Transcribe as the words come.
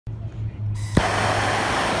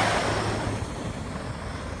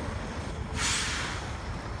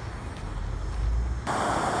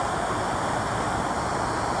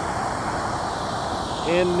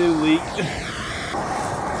And new leak. I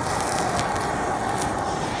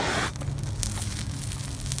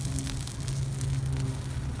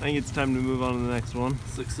think it's time to move on to the next one.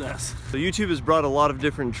 Success. So YouTube has brought a lot of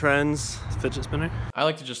different trends. Fidget spinner? I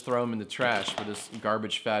like to just throw them in the trash where this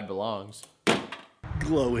garbage fad belongs.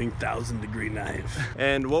 Glowing 1,000-degree knife.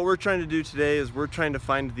 And what we're trying to do today is we're trying to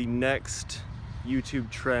find the next YouTube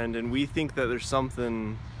trend, and we think that there's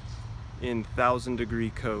something in 1,000-degree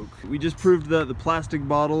Coke. We just proved that the plastic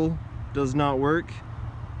bottle does not work.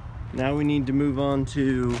 Now we need to move on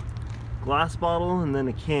to glass bottle and then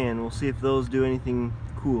a can. We'll see if those do anything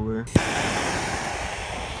cooler.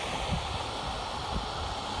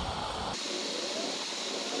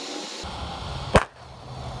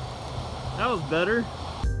 That was better.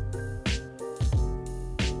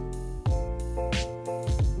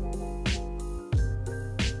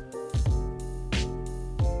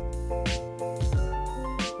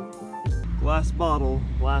 Glass bottle,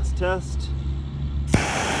 last test.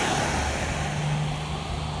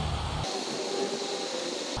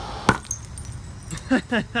 I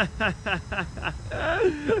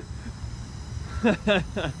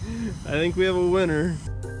think we have a winner.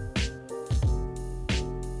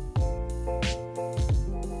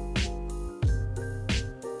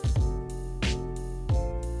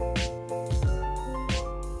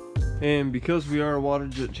 And because we are a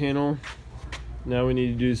Waterjet channel, now we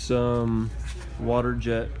need to do some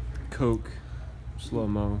Waterjet Coke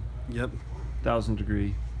slow-mo. Yep.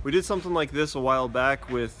 1,000-degree. We did something like this a while back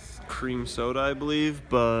with cream soda, I believe,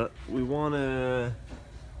 but we want to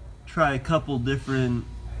try a couple different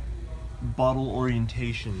bottle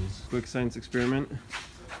orientations. Quick science experiment.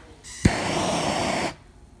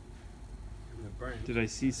 Did I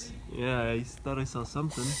see? Yeah, I thought I saw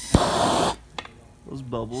something. Those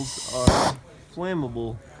bubbles are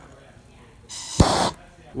flammable.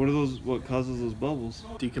 What are those? What causes those bubbles?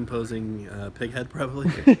 Decomposing pig head, probably.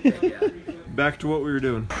 Back to what we were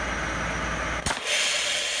doing.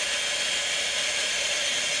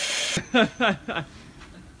 Where'd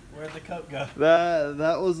the Coke go?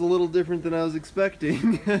 That was a little different than I was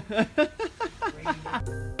expecting.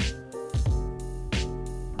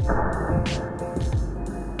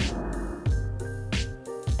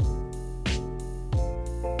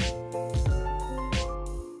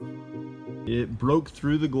 It broke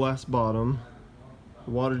through the glass bottom.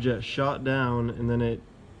 The water jet shot down, and then it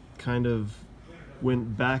kind of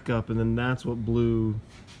went back up, and then that's what blew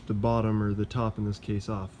the bottom, or the top in this case,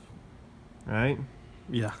 off. Right?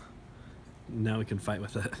 Yeah. Now we can fight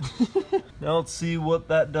with it. Now let's see what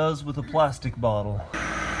that does with a plastic bottle.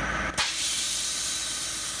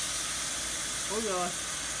 Oh gosh.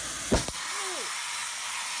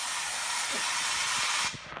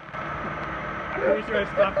 I'm pretty sure I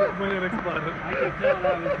stopped it when it exploded. I could tell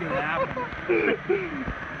that was gonna happen.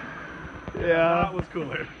 Yeah. That was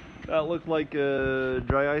cooler. That looked like a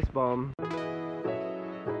dry ice bomb.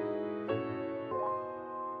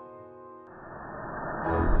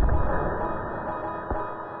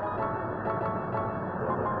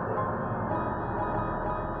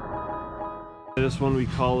 This one we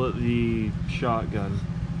call it the shotgun.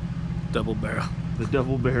 Double barrel. The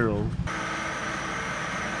double barrel.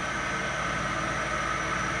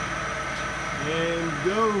 And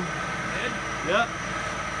go. Good? Yep.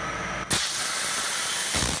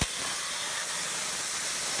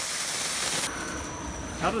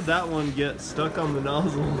 How did that one get stuck on the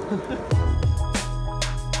nozzle?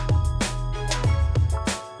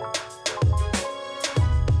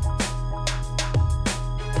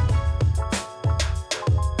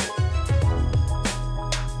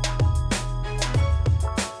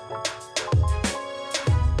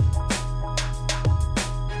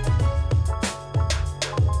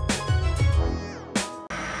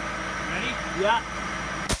 Yeah.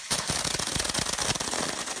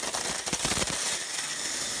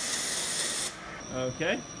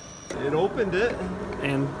 Okay. It opened it.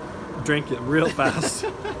 And drank it real fast.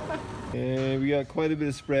 And we got quite a bit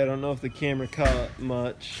of spray. I don't know if the camera caught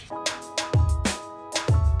much.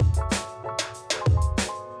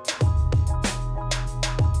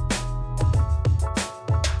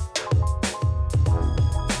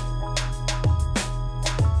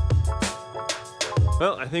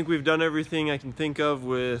 Well, I think we've done everything I can think of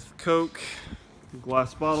with Coke,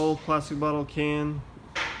 glass bottle, plastic bottle, can,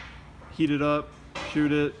 heat it up,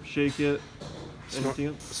 shoot it, shake it. Anything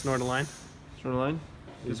else? Snort a line. Snort a line?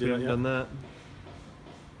 Guess we haven't done that.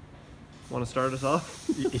 Want to start us off?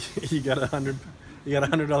 You got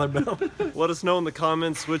 $100 bill. Let us know in the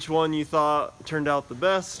comments which one you thought turned out the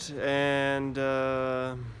best, and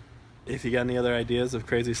if you got any other ideas of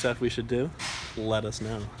crazy stuff we should do, let us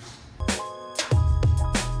know.